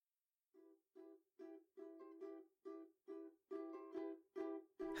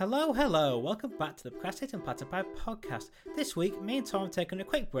Hello, welcome back to the Procrastinate and Platypi podcast. This week, me and Tom have taken a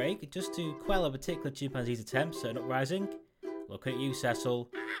quick break just to quell a particular chimpanzee's attempts at an uprising. Look at you, Cecil.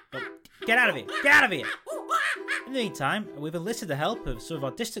 Oh, get out of here! Get out of here! In the meantime, we've enlisted the help of some of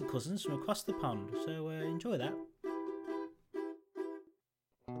our distant cousins from across the pond, so enjoy that.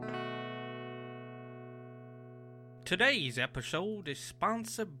 Today's episode is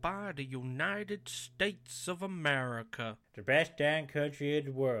sponsored by the United States of America. The best damn country in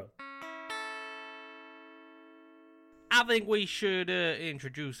the world. I think we should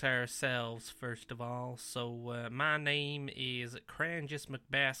introduce ourselves first of all. So, my name is Cranjis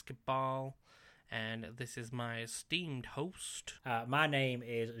McBasketball, and this is my esteemed host. My name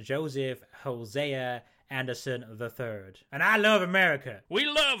is Joseph Hosea Anderson III, and I love America. We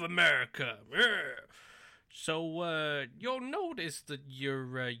love America! Yeah. So, you'll notice that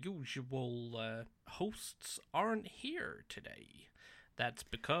your usual hosts aren't here today. That's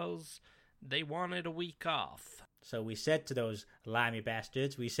because they wanted a week off. So we said to those limey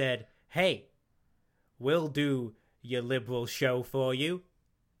bastards, we said, hey, we'll do your liberal show for you.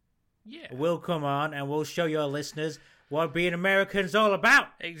 Yeah. We'll come on and we'll show your listeners what being American's all about.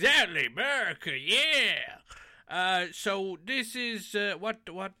 Exactly, America, yeah. So this is what's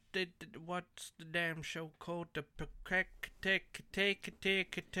the damn show called? The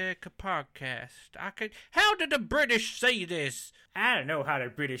podcast. How did the British say this? I don't know how the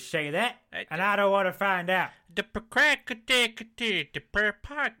British say that, and I don't want to find out. The podcast.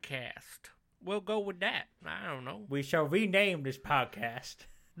 We'll go with that. I don't know. We shall rename this podcast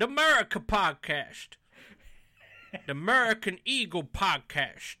The America Podcast. The American Eagle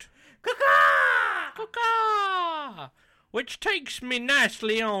Podcast. Caw-caw! Which takes me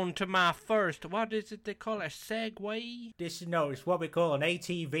nicely on to my first, what is it they call a segue? It's what we call an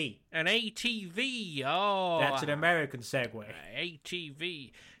ATV. An ATV, oh. That's an American segue.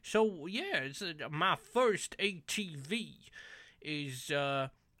 ATV. So, yeah, my first ATV is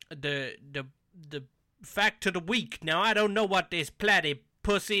the fact of the week. Now, I don't know what this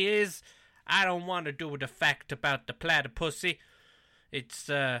platypussy is. I don't want to do the fact about the platypussy. It's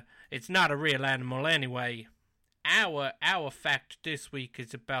not a real animal anyway. Our fact this week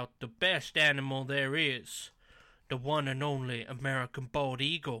is about the best animal there is. The one and only American bald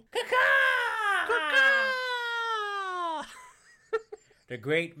eagle. Caw-caw! Caw-caw! The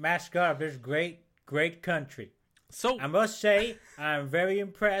great mascot of this great country. So I must say, I'm very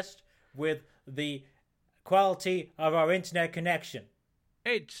impressed with the quality of our internet connection.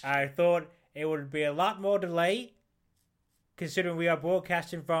 I thought it would be a lot more delay, considering we are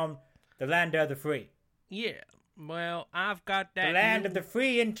broadcasting from the land of the free. Yeah, well, I've got that. The land of the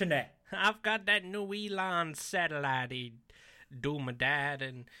free internet. I've got that new Elon satellite he do my dad,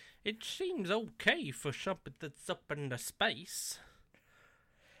 and it seems okay for something that's up in the space.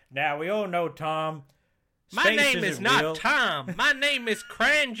 Now, we all know, Tom, my name is not real. Tom. My name is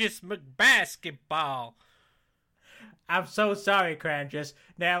Cranjis McBasketball. I'm so sorry, Cranjis.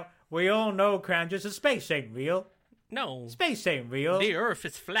 Now, we all know, Cranjis, the space ain't real. No. Space ain't real. The Earth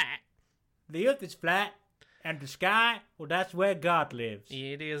is flat. The Earth is flat, and the sky, well, that's where God lives.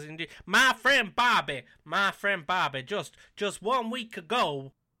 It is indeed. My friend Bobby, just 1 week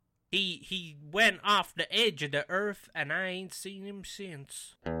ago, he went off the edge of the Earth, and I ain't seen him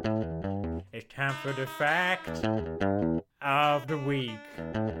since. It's time for the fact of the week.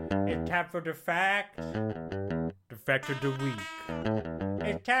 It's time for the fact of the week.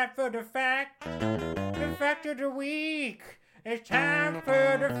 It's time for the fact of the week. It's time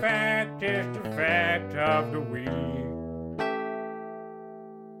for the fact of the week.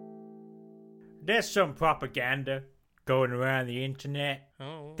 There's some propaganda going around the internet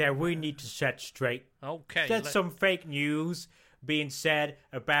that we need to set straight. Okay. There's some fake news being said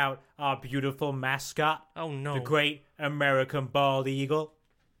about our beautiful mascot. Oh, no. The great American bald eagle.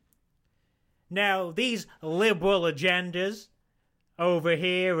 Now, these liberal agendas over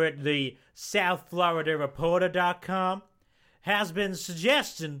here at the SouthFloridaReporter.com has been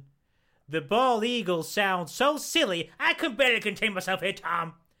suggesting the bald eagle sounds so silly, I can barely contain myself here,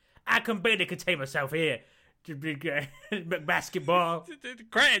 Tom. I can barely contain myself here. Basketball.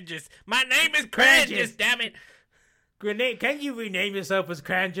 Cranjis. My name is Cranjis, damn it. Can you rename yourself as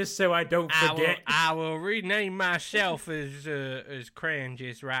Cranjis so I don't forget? I will rename myself as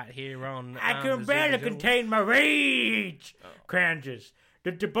Cranjis right here on. I can barely contain my rage, Cranjis.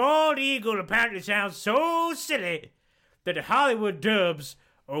 The bald eagle apparently sounds so silly that the Hollywood dubs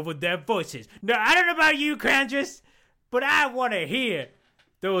over their voices. Now, I don't know about you, Cranjis, but I want to hear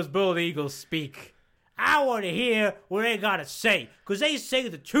those bald eagles speak. I want to hear what they got to say, because they say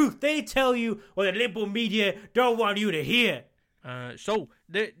the truth. They tell you what the liberal media don't want you to hear. So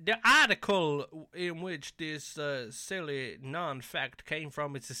the article in which this silly non-fact came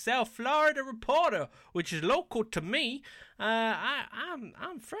from is the South Florida Reporter, which is local to me.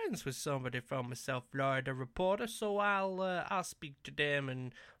 I'm friends with somebody from the South Florida Reporter, so I'll speak to them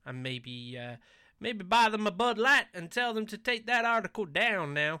and maybe buy them a Bud Light and tell them to take that article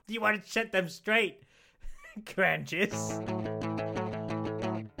down now. You want to set them straight, Cranjis.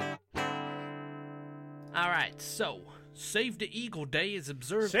 All right, so Save the Eagle Day is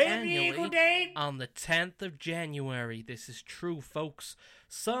observed Save annually the Eagle Day on the 10th of January. This is true, folks.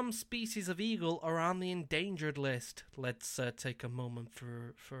 Some species of eagle are on the endangered list. Let's take a moment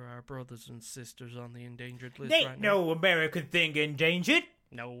for our brothers and sisters on the endangered list Ain't right now. no American thing endangered.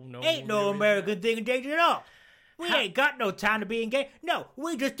 No. Ain't no American thing endangered at all. We ain't got no time to be engaged. No,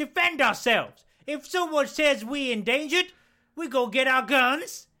 we just defend ourselves. If someone says we endangered, we go get our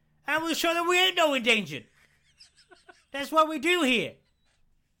guns and we show that we ain't no endangered. That's what we do here.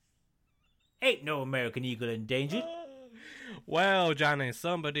 Ain't no American eagle endangered. Well, Johnny,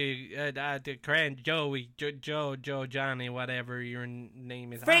 somebody, Joe, Johnny, whatever your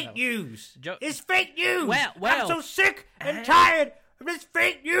name is. Fake news. It's fake news. Well, I'm so sick and tired of this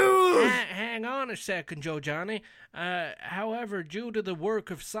fake news. Hang on a second, Johnny. However, due to the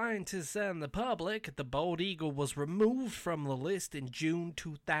work of scientists and the public, the bald eagle was removed from the list in June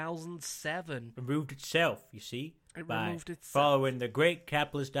 2007. Removed itself, you see, by removed itself. following the great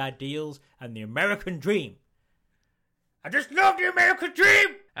capitalist ideals and the American dream. I just love the American dream!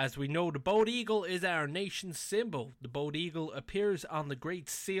 As we know, the bald eagle is our nation's symbol. The bald eagle appears on the Great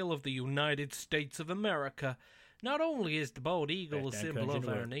Seal of the United States of America. Not only is the bald eagle a symbol of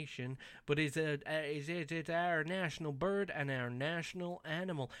our nation, but it's our national bird and our national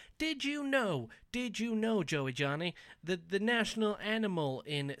animal. Did you know, Joey Johnny, that the national animal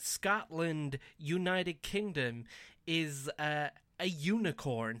in Scotland, United Kingdom, is a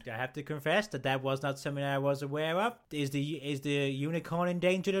unicorn? I have to confess that was not something I was aware of. Is the unicorn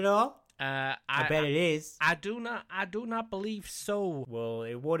endangered at all? I bet it is. I do not believe so. Well,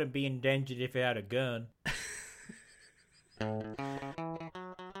 it wouldn't be endangered if it had a gun.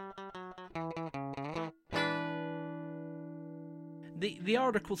 The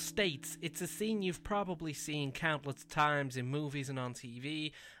article states, it's a scene you've probably seen countless times in movies and on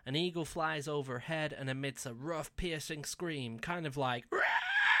TV. An eagle flies overhead and emits a rough, piercing scream, kind of like...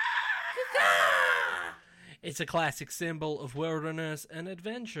 It's a classic symbol of wilderness and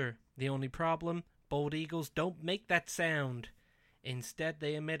adventure. The only problem, bald eagles don't make that sound. Instead,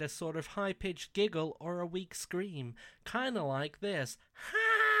 they emit a sort of high-pitched giggle or a weak scream, kind of like this.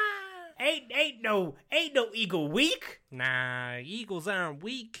 Ain't no eagle weak. Nah, eagles aren't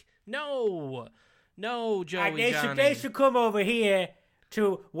weak. No, Joey Johnny. They should come over here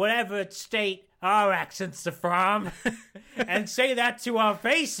to whatever state our accents are from and say that to our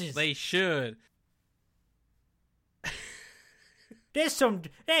faces. They should. There's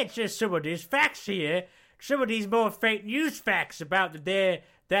just some of these facts here. Some of these more fake news facts about their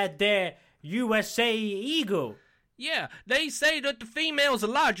USA eagle. Yeah, they say that the females are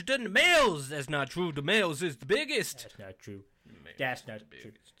larger than the males. That's not true. The males is the biggest. That's not true. That's not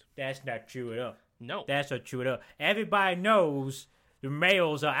true. That's not true at all. No. That's not true at all. Everybody knows the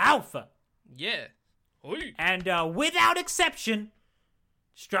males are alpha. Yeah. Oy. And without exception,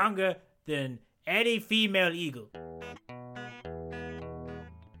 stronger than any female eagle.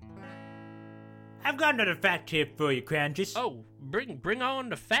 I've got another fact here for you, Cranjis. Oh, bring on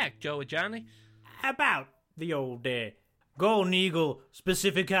the fact, Joey Johnny. About the old golden eagle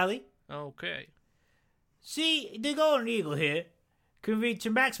specifically. Okay. See, the golden eagle here can reach a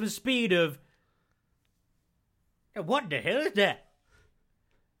maximum speed of... What the hell is that?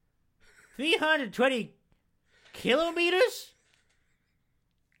 320 kilometers?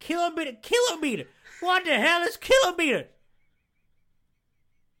 Kilometer! What the hell is kilometer?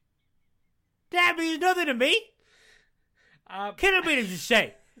 That means nothing to me. Kilometers, you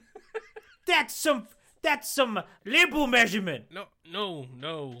say? That's some liberal measurement. No.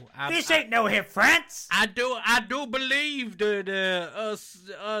 This ain't no hip France. I do believe that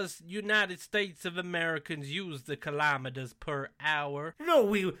us United States of Americans use the kilometers per hour. No,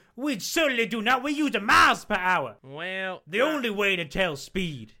 we certainly do not. We use the miles per hour. Well, the only way to tell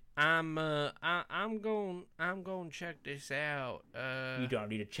speed. I'm going to check this out. You don't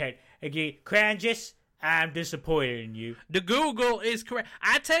need to check again, Cranjis. I'm disappointed in you. The Google is correct.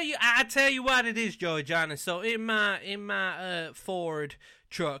 I tell you what it is, Joey Johnny. So in my Ford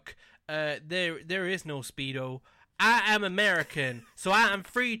truck, there is no speedo. I am American, so I am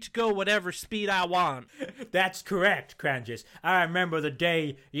free to go whatever speed I want. That's correct, Cranjis. I remember the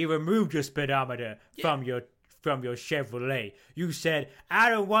day you removed your speedometer from your from your Chevrolet. You said, I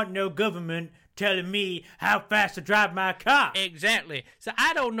don't want no government telling me how fast to drive my car. Exactly. So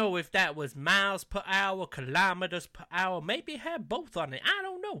I don't know if that was miles per hour, kilometers per hour. Maybe it had both on it. I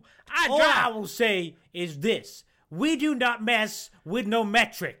don't know. All I will say is this. We do not mess with no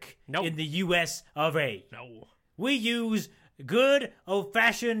metric in the U.S. of A. No. We use good,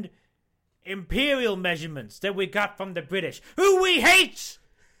 old-fashioned imperial measurements that we got from the British, who we hate!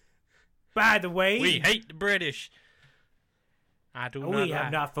 By the way... We hate the British. I do not We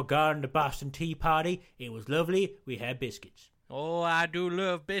have not forgotten the Boston Tea Party. It was lovely. We had biscuits. Oh, I do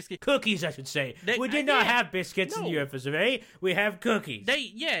love biscuits. Cookies, I should say. We did not have biscuits in the US of A. We have cookies.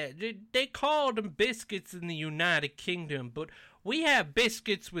 They called them biscuits in the United Kingdom, but we have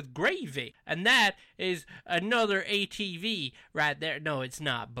biscuits with gravy, and that is another ATV right there. No, it's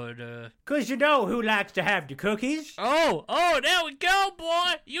not, but, 'Cause you know who likes to have the cookies? Oh, there we go,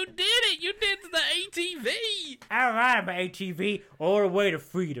 boy. You did it. You did the ATV. I ride my ATV all the way to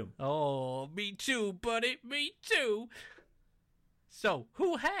freedom. Oh, me too, buddy. Me too. So,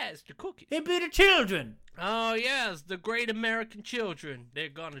 who has the cookies? It be the children. Oh, yes, the great American children. They're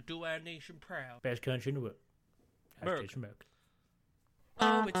gonna do our nation proud. Best country in the world. America. America.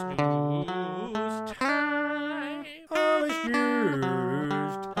 Oh, it's news time. Oh, it's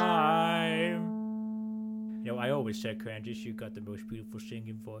news time. You know, I always said, Cranjis, you got the most beautiful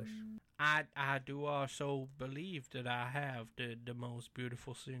singing voice. I do also believe that I have the most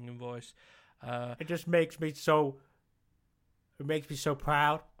beautiful singing voice. It just makes me so... It makes me so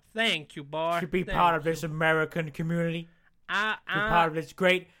proud Thank you, boy. to be part of this American community. To be part of this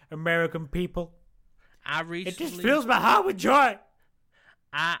great American people. It just fills my heart with joy.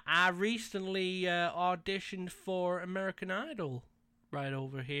 I recently auditioned for American Idol right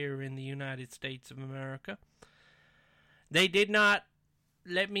over here in the United States of America. They did not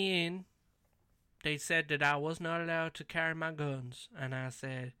let me in. They said that I was not allowed to carry my guns. And I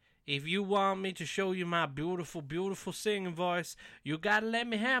said, if you want me to show you my beautiful, beautiful singing voice, you gotta let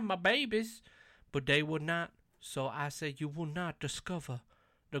me have my babies. But they would not. So I said, you will not discover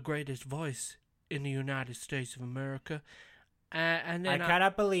the greatest voice in the United States of America. And then I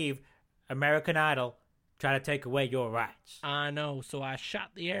cannot believe American Idol tried to take away your rights. I know, so I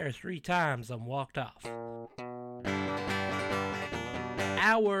shot the air 3 times and walked off.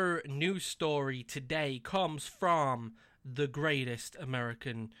 Our news story today comes from the greatest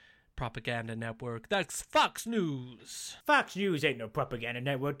American propaganda network. That's Fox News. Fox News ain't no propaganda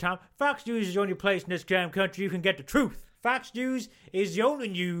network, Tom. Fox News is the only place in this damn country you can get the truth. Fox News is the only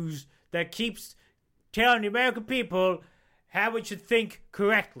news that keeps telling the American people how we should think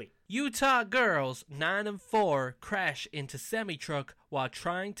correctly. Utah girls 9 and 4 crash into semi-truck while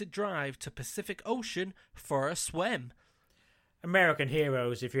trying to drive to Pacific Ocean for a swim. American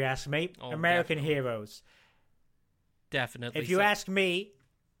heroes, if you ask me. Oh, American definitely. heroes. Definitely. If you ask me,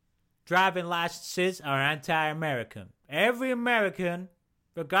 driving licenses are anti-American. Every American,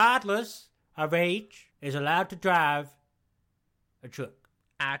 regardless of age, is allowed to drive a truck.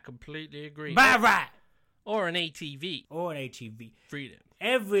 I completely agree. By right. Or an ATV. Or an ATV. Freedom.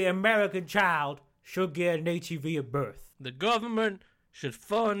 Every American child should get an ATV at birth. The government should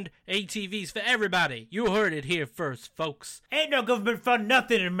fund ATVs for everybody. You heard it here first, folks. Ain't no government fund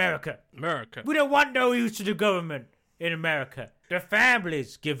nothing in America. America. We don't want no use to the government in America. The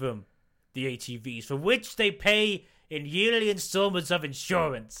families give them the ATVs, for which they pay in yearly installments of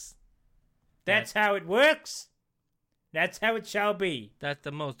insurance. That's how it works. That's how it shall be. That's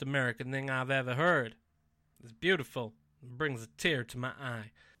the most American thing I've ever heard. It's beautiful. It brings a tear to my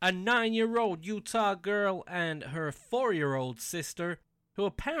eye. A 9-year-old Utah girl and her 4-year-old sister, who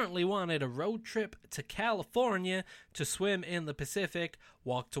apparently wanted a road trip to California to swim in the Pacific,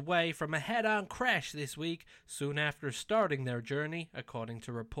 walked away from a head-on crash this week soon after starting their journey, according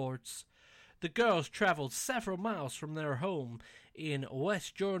to reports. The girls traveled several miles from their home in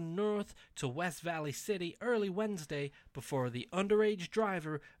West Jordan North to West Valley City early Wednesday before the underage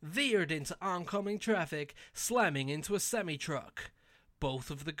driver veered into oncoming traffic, slamming into a semi-truck.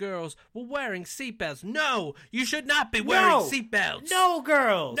 Both of the girls were wearing seatbelts. No, you should not be wearing seatbelts. No,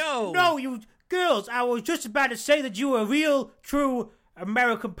 girls. No, you girls. I was just about to say that you were real, true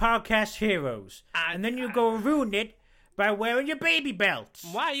American podcast heroes, and then you go and ruin it by wearing your baby belts.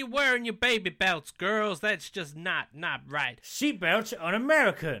 Why are you wearing your baby belts, girls? That's just not right. Seatbelts are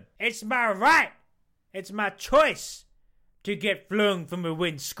un-American. It's my right. It's my choice to get flung from a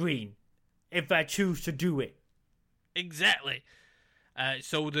windscreen if I choose to do it. Exactly.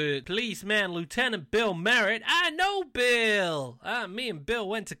 So the policeman, Lieutenant Bill Merritt, I know Bill. Me and Bill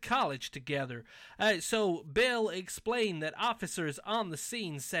went to college together. So Bill explained that officers on the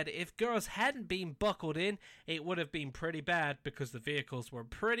scene said if girls hadn't been buckled in, it would have been pretty bad because the vehicles were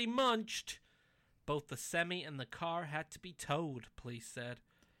pretty munched. Both the semi and the car had to be towed, police said.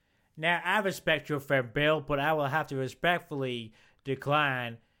 Now, I respect your friend Bill, but I will have to respectfully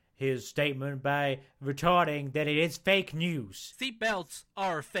decline his statement by retorting that it is fake news. Seatbelts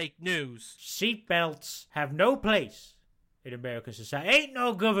are fake news. Seatbelts have no place in American society. Ain't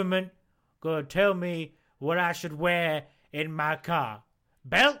no government gonna tell me what I should wear in my car.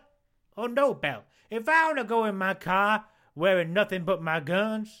 Belt or no belt? If I want to go in my car wearing nothing but my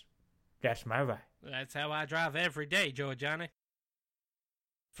guns, that's my right. That's how I drive every day, Joe Johnny.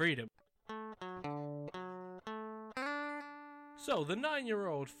 Freedom. So, the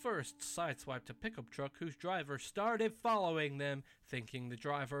 9-year-old first sideswiped a pickup truck whose driver started following them, thinking the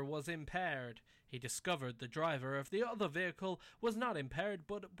driver was impaired. He discovered the driver of the other vehicle was not impaired,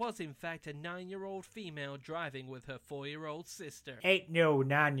 but was in fact a 9-year-old female driving with her 4-year-old sister. Ain't no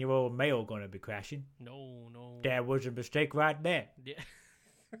 9-year-old male gonna be crashing. No. That was a mistake right there. Yeah.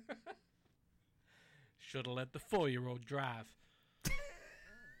 Should've let the 4-year-old drive.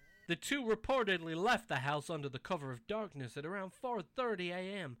 The two reportedly left the house under the cover of darkness at around 4:30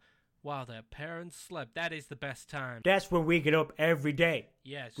 a.m. while their parents slept. That is the best time. That's when we get up every day.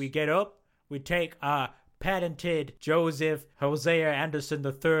 Yes. We get up, we take our patented Joseph Hosea Anderson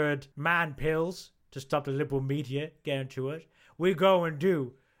III mind pills to stop the liberal media getting to us. We go and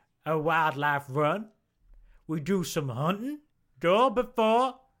do a wildlife run. We do some hunting, all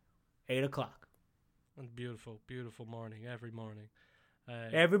before 8 o'clock. Beautiful, beautiful morning, every morning.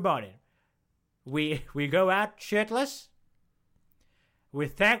 Every morning. We go out shirtless. We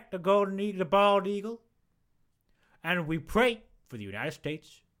thank the golden eagle, the bald eagle, and we pray for the United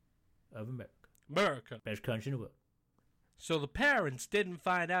States of America. America. Best country in the world. So the parents didn't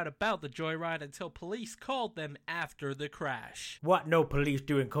find out about the joyride until police called them after the crash. What no police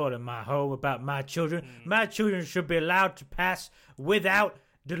doing calling my home about my children? My children should be allowed to pass without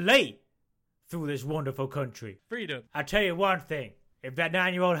delay through this wonderful country. Freedom. I tell you one thing. If that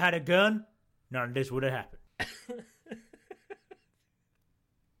 9-year-old had a gun, none of this would have happened.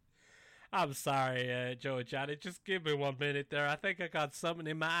 I'm sorry, Joe and Johnny. Just give me 1 minute there. I think I got something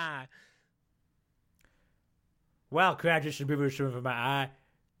in my eye. Well, Cranjis should be something for my eye.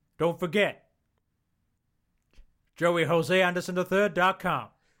 Don't forget, JoeyJoseAndersonIII.com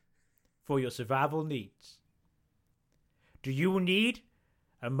for your survival needs. Do you need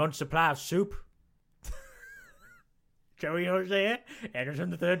a month's supply of soup?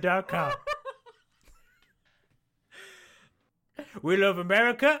 JoeyJoseAndersonIII.com. We love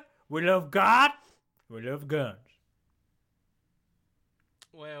America. We love God. We love guns.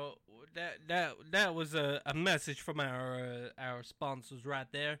 Well, that was a message from our sponsors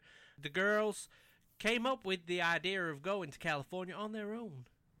right there. The girls came up with the idea of going to California on their own.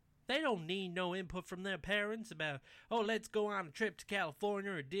 They don't need no input from their parents about, let's go on a trip to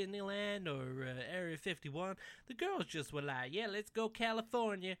California or Disneyland or Area 51. The girls just were like, yeah, let's go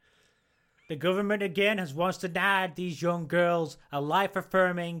California. The government again has once denied these young girls a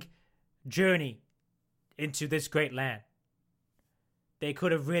life-affirming journey into this great land. They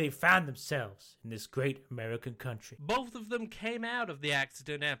could have really found themselves in this great American country. Both of them came out of the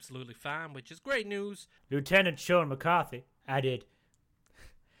accident absolutely fine, which is great news. Lieutenant Sean McCarthy added,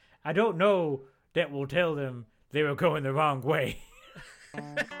 I don't know that will tell them they were going the wrong way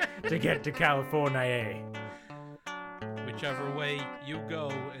to get to California. Whichever way you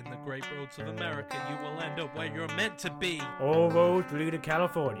go in the great roads of America, you will end up where you're meant to be. All roads lead to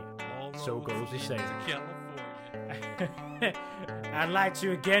California. All So roads goes the lead saying. to California. I'd like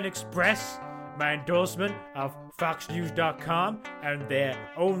to again express my endorsement of FoxNews.com and their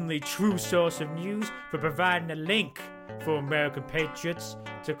only true source of news for providing a link for American patriots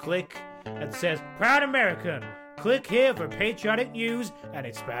to click that says Proud American. Click here for patriotic news and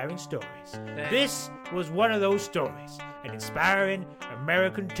inspiring stories. This was one of those stories, an inspiring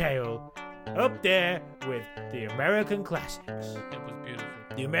American tale up there with the American classics. It was beautiful.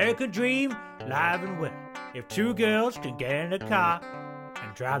 The American dream, live and well. If two girls can get in a car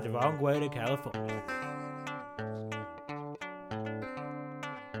and drive the wrong way to California.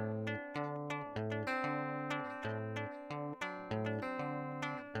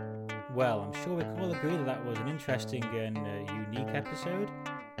 Well, I'm sure we can all agree that was an interesting and unique episode.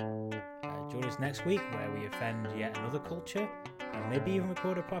 Join us next week where we offend yet another culture and maybe even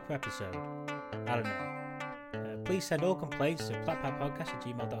record a proper episode. I don't know. Please send all complaints to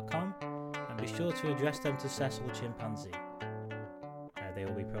platpatpodcast@gmail.com and be sure to address them to Cecil the Chimpanzee. they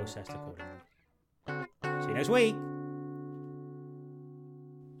will be processed accordingly. See you next week.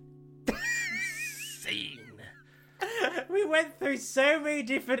 Scene. We went through so many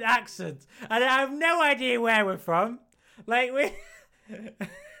different accents, and I have no idea where we're from. Like,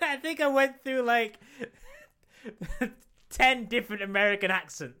 I think I went through, like, 10 different American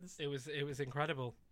accents. It was incredible.